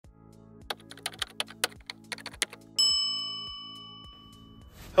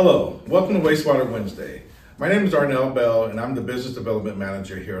Hello, welcome to Wastewater Wednesday. My name is Arnell Bell and I'm the Business Development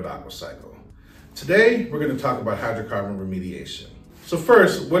Manager here at Aquacycl. Today, we're going to talk about hydrocarbon remediation. So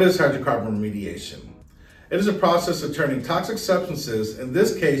first, what is hydrocarbon remediation? It is a process of turning toxic substances, in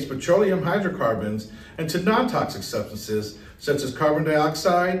this case petroleum hydrocarbons, into non-toxic substances such as carbon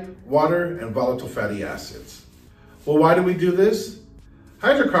dioxide, water, and volatile fatty acids. Well, why do we do this?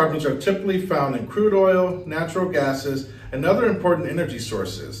 Hydrocarbons are typically found in crude oil, natural gases, and other important energy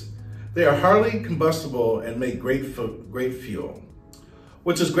sources. They are highly combustible and make great fuel,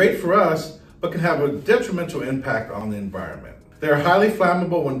 which is great for us, but can have a detrimental impact on the environment. They are highly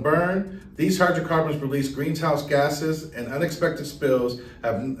flammable when burned. These hydrocarbons release greenhouse gases, and unexpected spills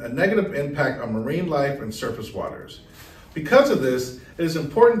have a negative impact on marine life and surface waters. Because of this, it is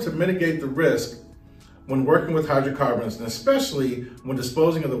important to mitigate the risk when working with hydrocarbons, and especially when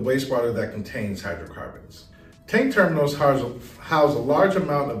disposing of the wastewater that contains hydrocarbons. Tank terminals house a large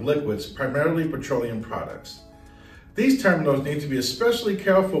amount of liquids, primarily petroleum products. These terminals need to be especially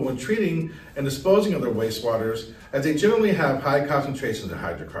careful when treating and disposing of their wastewaters, as they generally have high concentrations of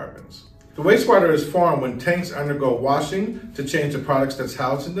hydrocarbons. The wastewater is formed when tanks undergo washing to change the products that's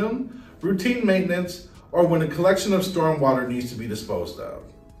housed in them, routine maintenance, or when a collection of storm water needs to be disposed of.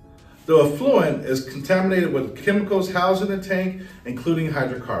 The effluent is contaminated with chemicals housed in the tank, including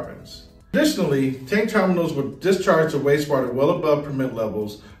hydrocarbons. Additionally, tank terminals will discharge the wastewater well above permit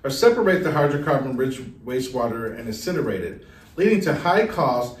levels or separate the hydrocarbon-rich wastewater and incinerate it, leading to high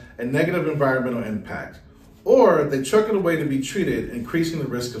cost and negative environmental impact. Or they truck it away to be treated, increasing the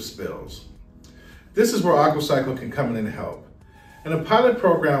risk of spills. This is where Aquacycl can come in and help. In a pilot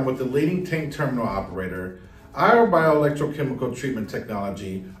program with the leading tank terminal operator, our bioelectrochemical treatment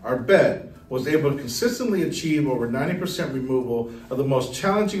technology, our BET, was able to consistently achieve over 90% removal of the most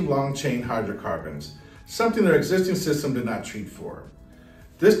challenging long-chain hydrocarbons, something their existing system did not treat for.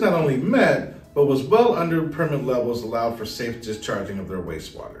 This not only met, but was well under permit levels allowed for safe discharging of their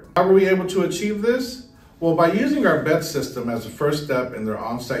wastewater. How were we able to achieve this? Well, by using our BET system as the first step in their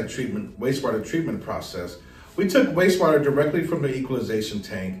on-site wastewater treatment process, we took wastewater directly from the equalization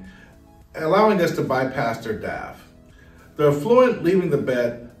tank, allowing us to bypass their DAF. The effluent leaving the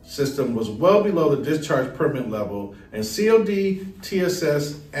BET system was well below the discharge permit level in COD,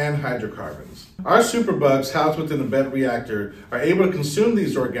 TSS, and hydrocarbons. Our superbugs housed within the BET reactor are able to consume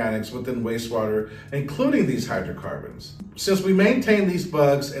these organics within wastewater, including these hydrocarbons. Since we maintain these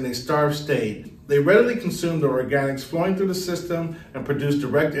bugs in a starved state, they readily consume the organics flowing through the system and produce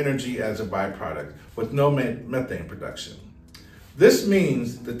direct energy as a byproduct with no methane production. This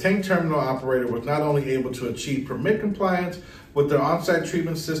means the tank terminal operator was not only able to achieve permit compliance with their on-site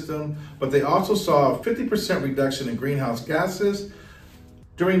treatment system, but they also saw a 50% reduction in greenhouse gases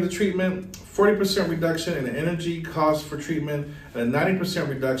during the treatment, 40% reduction in energy costs for treatment, and a 90%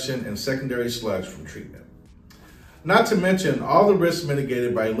 reduction in secondary sludge from treatment. Not to mention all the risks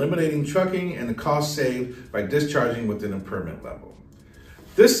mitigated by eliminating trucking and the cost saved by discharging within a permit level.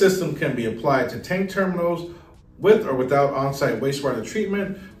 This system can be applied to tank terminals with or without on-site wastewater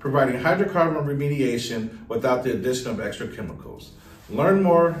treatment, providing hydrocarbon remediation without the addition of extra chemicals. Learn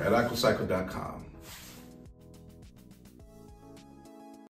more at aquacycl.com.